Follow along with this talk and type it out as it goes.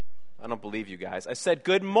I don't believe you guys. I said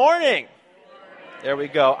good morning. There we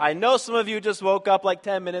go. I know some of you just woke up like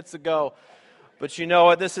 10 minutes ago, but you know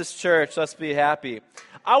what? This is church. Let's be happy.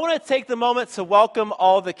 I want to take the moment to welcome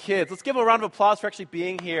all the kids. Let's give them a round of applause for actually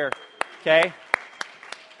being here, okay?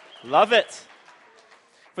 Love it.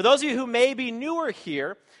 For those of you who may be newer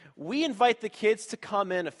here, we invite the kids to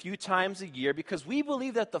come in a few times a year because we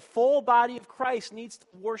believe that the full body of Christ needs to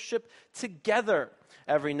worship together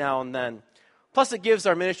every now and then. Plus, it gives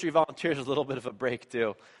our ministry volunteers a little bit of a break,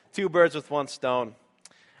 too. 2 birds with 1 stone.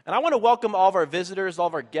 And I want to welcome all of our visitors, all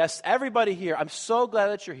of our guests, everybody here. I'm so glad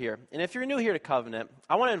that you're here. And if you're new here to Covenant,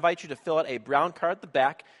 I want to invite you to fill out a brown card at the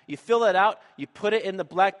back. You fill it out, you put it in the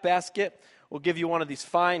black basket. We'll give you one of these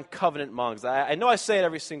fine Covenant mugs. I know I say it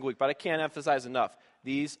every single week, but I can't emphasize enough.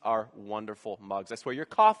 These are wonderful mugs. I swear your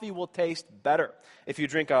coffee will taste better if you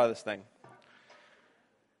drink out of this thing.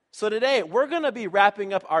 So today, we're going to be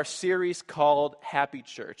wrapping up our series called Happy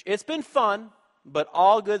Church. It's been fun, but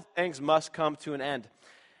all good things must come to an end.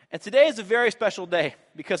 And today is a very special day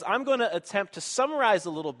because I'm going to attempt to summarize a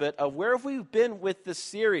little bit of where we've been with this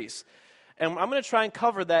series. And I'm going to try and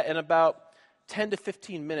cover that in about 10 to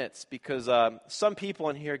 15 minutes because some people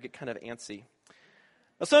in here get kind of antsy.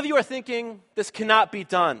 Now, some of you are thinking, this cannot be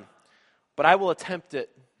done, but I will attempt it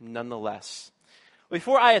nonetheless.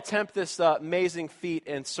 Before I attempt this amazing feat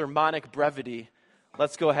in sermonic brevity,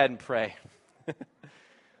 let's go ahead and pray.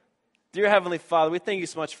 Dear Heavenly Father, we thank you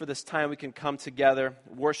so much for this time we can come together,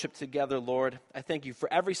 worship together, Lord. I thank you for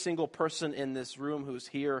every single person in this room who's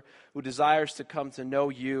here, who desires to come to know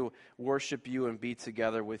you, worship you, and be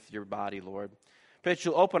together with your body, Lord. Pray that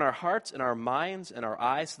you'll open our hearts and our minds and our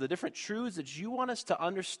eyes to the different truths that you want us to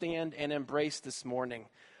understand and embrace this morning.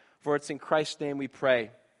 For it's in Christ's name we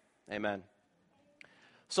pray. Amen.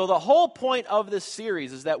 So the whole point of this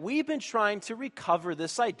series is that we've been trying to recover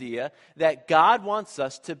this idea that God wants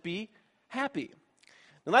us to be happy.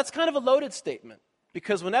 Now that's kind of a loaded statement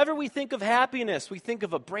because whenever we think of happiness, we think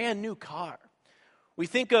of a brand new car. We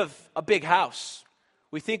think of a big house.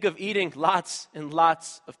 We think of eating lots and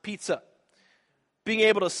lots of pizza, being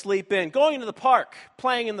able to sleep in, going to the park,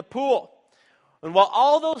 playing in the pool. And while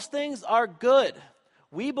all those things are good,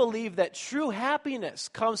 we believe that true happiness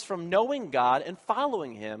comes from knowing God and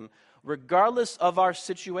following Him regardless of our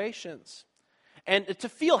situations. And to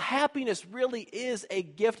feel happiness really is a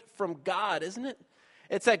gift from God, isn't it?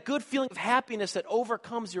 It's that good feeling of happiness that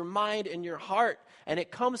overcomes your mind and your heart, and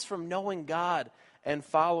it comes from knowing God and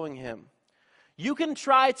following Him. You can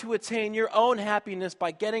try to attain your own happiness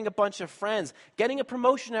by getting a bunch of friends, getting a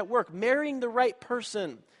promotion at work, marrying the right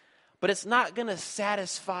person, but it's not going to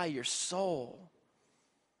satisfy your soul.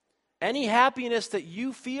 Any happiness that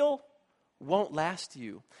you feel won't last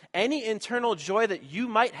you. Any internal joy that you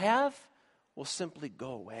might have will simply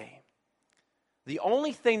go away. The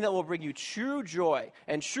only thing that will bring you true joy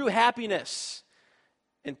and true happiness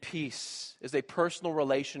and peace is a personal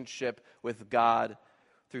relationship with God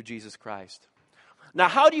through Jesus Christ. Now,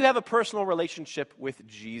 how do you have a personal relationship with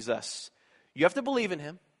Jesus? You have to believe in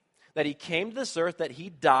Him, that He came to this earth, that He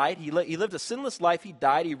died, He lived a sinless life, He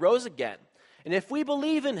died, He rose again. And if we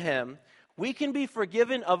believe in Him, we can be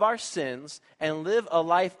forgiven of our sins and live a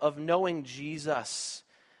life of knowing Jesus.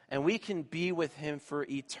 And we can be with Him for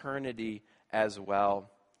eternity as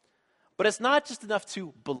well. But it's not just enough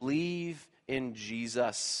to believe in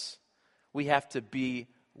Jesus. We have to be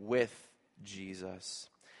with Jesus.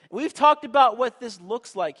 We've talked about what this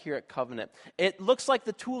looks like here at Covenant. It looks like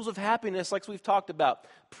the tools of happiness, like we've talked about.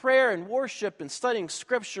 Prayer and worship and studying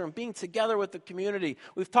Scripture and being together with the community.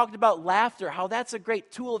 We've talked about laughter, how that's a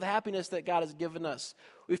great tool of happiness that God has given us.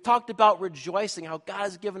 We've talked about rejoicing, how God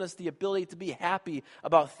has given us the ability to be happy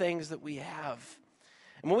about things that we have.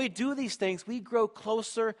 And when we do these things, we grow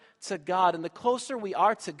closer to God. And the closer we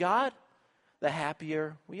are to God, the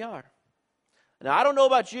happier we are. Now, I don't know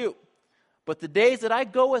about you, but the days that I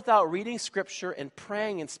go without reading Scripture and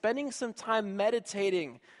praying and spending some time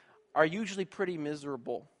meditating are usually pretty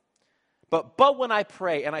miserable. But when I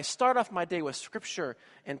pray and I start off my day with Scripture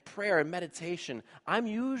and prayer and meditation, I'm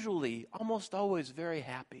usually, almost always very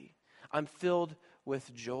happy. I'm filled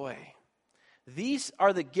with joy. These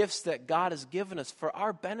are the gifts that God has given us for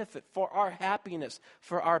our benefit, for our happiness,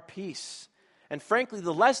 for our peace. And frankly,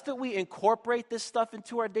 the less that we incorporate this stuff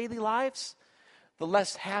into our daily lives, the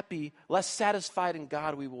less happy, less satisfied in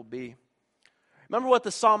God we will be. Remember what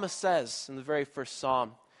the psalmist says in the very first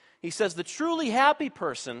psalm. He says, the truly happy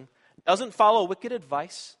person doesn't follow wicked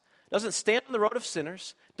advice, doesn't stand on the road of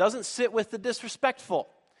sinners, doesn't sit with the disrespectful,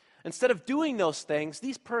 Instead of doing those things,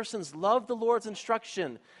 these persons love the Lord's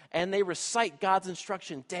instruction, and they recite God's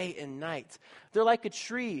instruction day and night. They're like a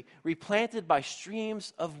tree replanted by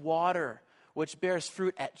streams of water, which bears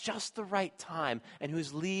fruit at just the right time, and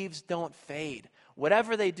whose leaves don't fade.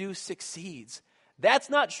 Whatever they do succeeds. That's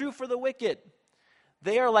not true for the wicked.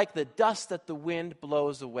 They are like the dust that the wind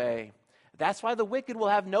blows away. That's why the wicked will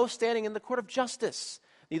have no standing in the court of justice,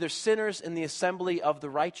 neither sinners in the assembly of the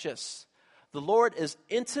righteous. The Lord is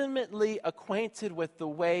intimately acquainted with the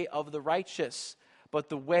way of the righteous, but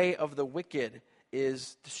the way of the wicked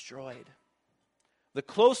is destroyed. The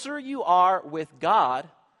closer you are with God,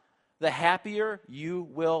 the happier you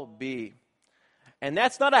will be. And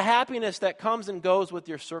that's not a happiness that comes and goes with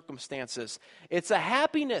your circumstances. It's a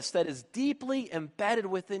happiness that is deeply embedded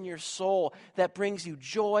within your soul that brings you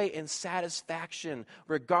joy and satisfaction,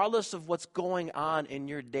 regardless of what's going on in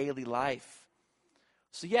your daily life.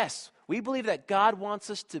 So yes, we believe that God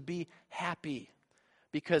wants us to be happy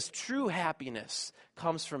because true happiness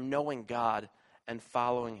comes from knowing God and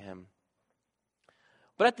following Him.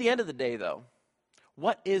 But at the end of the day, though,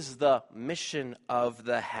 what is the mission of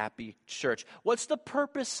the happy church? What's the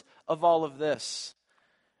purpose of all of this?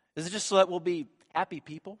 Is it just so that we'll be happy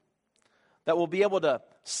people? That we'll be able to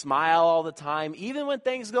smile all the time, even when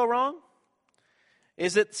things go wrong?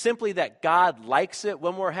 Is it simply that God likes it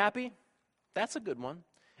when we're happy? That's a good one.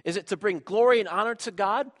 Is it to bring glory and honor to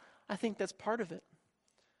God? I think that's part of it.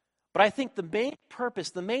 But I think the main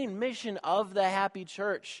purpose, the main mission of the happy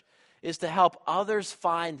church is to help others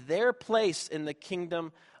find their place in the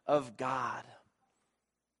kingdom of God.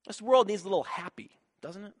 This world needs a little happy,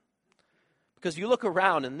 doesn't it? Because you look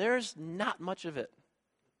around and there's not much of it.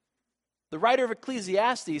 The writer of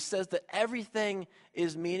Ecclesiastes says that everything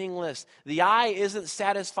is meaningless. The eye isn't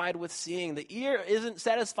satisfied with seeing. The ear isn't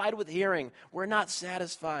satisfied with hearing. We're not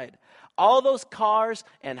satisfied. All those cars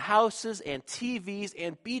and houses and TVs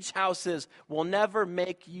and beach houses will never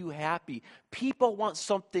make you happy. People want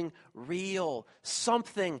something real,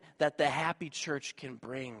 something that the happy church can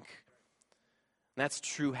bring. And that's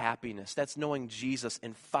true happiness. That's knowing Jesus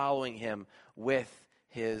and following Him with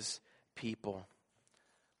His people.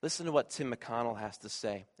 Listen to what Tim McConnell has to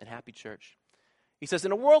say in Happy Church. He says,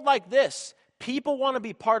 in a world like this, people want to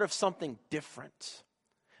be part of something different.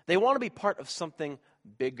 They want to be part of something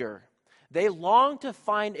bigger. They long to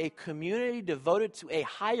find a community devoted to a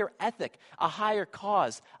higher ethic, a higher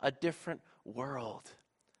cause, a different world.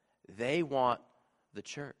 They want the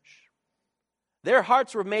church. Their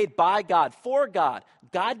hearts were made by God, for God.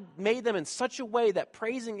 God made them in such a way that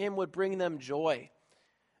praising Him would bring them joy.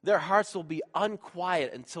 Their hearts will be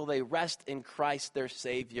unquiet until they rest in Christ, their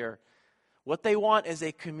Savior. What they want is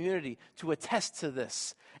a community to attest to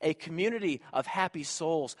this, a community of happy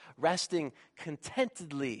souls resting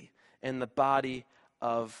contentedly in the body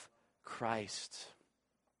of Christ.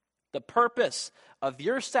 The purpose of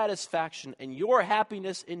your satisfaction and your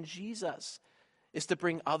happiness in Jesus is to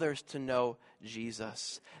bring others to know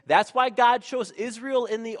Jesus. That's why God chose Israel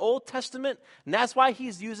in the Old Testament, and that's why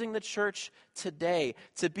He's using the church today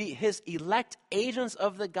to be His elect agents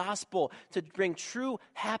of the gospel, to bring true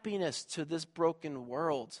happiness to this broken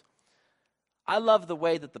world. I love the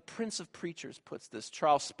way that the Prince of Preachers puts this,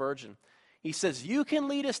 Charles Spurgeon. He says, you can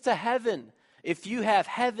lead us to heaven if you have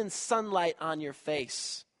heaven's sunlight on your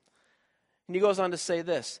face. And he goes on to say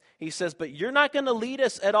this. He says, but you're not going to lead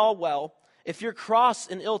us at all well if you're cross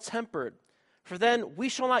and ill-tempered, for then we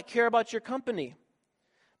shall not care about your company.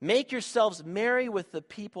 Make yourselves merry with the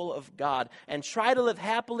people of God, and try to live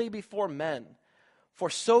happily before men. For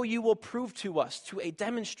so you will prove to us, to a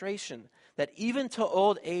demonstration, that even to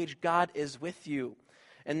old age God is with you,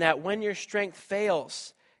 and that when your strength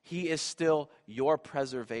fails, He is still your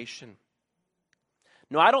preservation.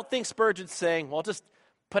 No, I don't think Spurgeon's saying, well, just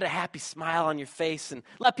put a happy smile on your face and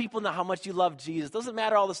let people know how much you love Jesus. Doesn't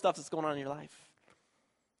matter all the stuff that's going on in your life.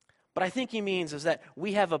 But I think he means is that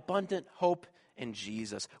we have abundant hope in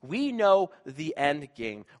Jesus. We know the end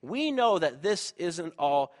game. We know that this isn't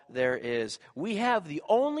all there is. We have the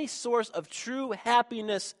only source of true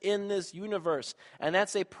happiness in this universe, and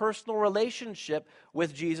that's a personal relationship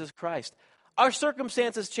with Jesus Christ. Our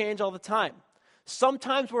circumstances change all the time.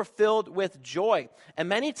 Sometimes we're filled with joy, and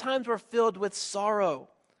many times we're filled with sorrow.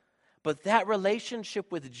 But that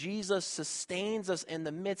relationship with Jesus sustains us in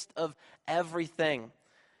the midst of everything.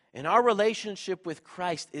 And our relationship with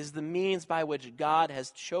Christ is the means by which God has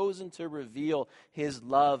chosen to reveal His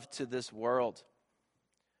love to this world.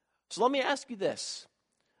 So let me ask you this.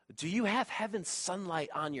 Do you have heaven's sunlight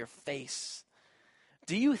on your face?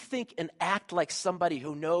 Do you think and act like somebody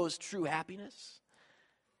who knows true happiness?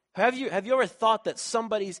 Have you ever thought that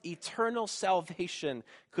somebody's eternal salvation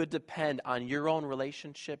could depend on your own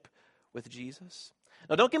relationship with Jesus?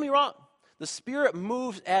 Now, don't get me wrong. The Spirit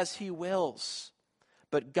moves as He wills.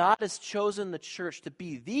 But God has chosen the church to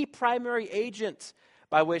be the primary agent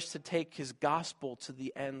by which to take His gospel to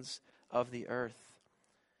the ends of the earth.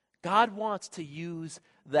 God wants to use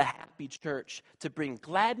the happy church to bring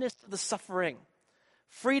gladness to the suffering,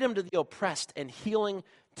 freedom to the oppressed, and healing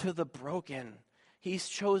to the broken. He's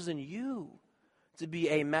chosen you to be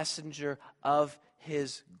a messenger of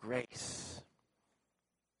His grace.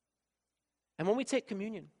 And when we take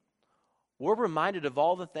communion, we're reminded of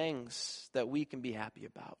all the things that we can be happy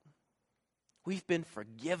about. We've been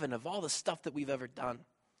forgiven of all the stuff that we've ever done.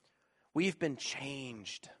 We've been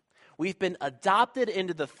changed. We've been adopted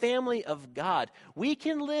into the family of God. We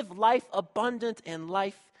can live life abundant and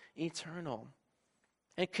life eternal.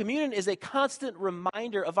 And communion is a constant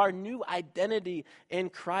reminder of our new identity in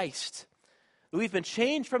Christ. We've been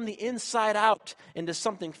changed from the inside out into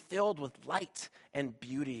something filled with light and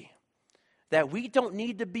beauty. That we don't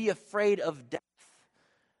need to be afraid of death.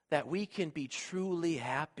 That we can be truly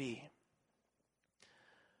happy.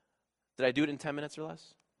 Did I do it in 10 minutes or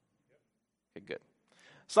less? Okay, good.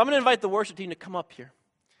 So I'm going to invite the worship team to come up here.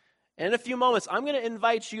 And in a few moments, I'm going to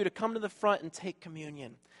invite you to come to the front and take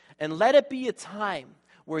communion. And let it be a time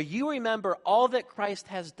where you remember all that Christ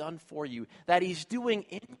has done for you, that He's doing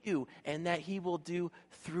in you, and that He will do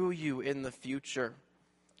through you in the future.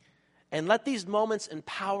 And let these moments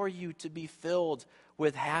empower you to be filled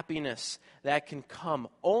with happiness that can come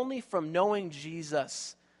only from knowing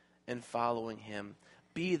Jesus and following Him.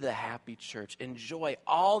 Be the happy church. Enjoy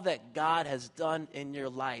all that God has done in your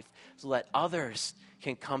life so that others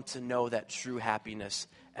can come to know that true happiness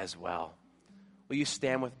as well. Will you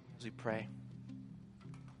stand with me as we pray?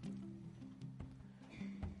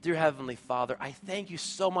 Dear Heavenly Father, I thank you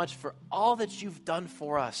so much for all that you've done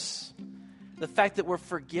for us. The fact that we're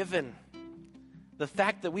forgiven. The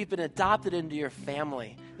fact that we've been adopted into your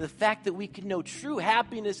family. The fact that we can know true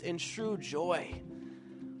happiness and true joy.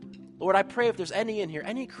 Lord, I pray if there's any in here,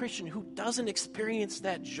 any Christian who doesn't experience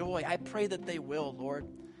that joy, I pray that they will, Lord.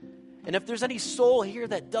 And if there's any soul here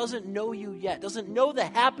that doesn't know you yet, doesn't know the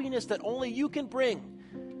happiness that only you can bring,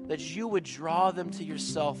 that you would draw them to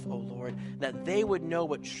yourself, oh Lord, that they would know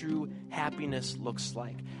what true happiness looks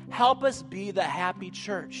like. Help us be the happy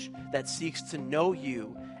church that seeks to know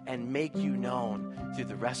you and make you known through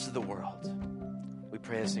the rest of the world. We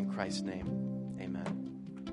pray this in Christ's name.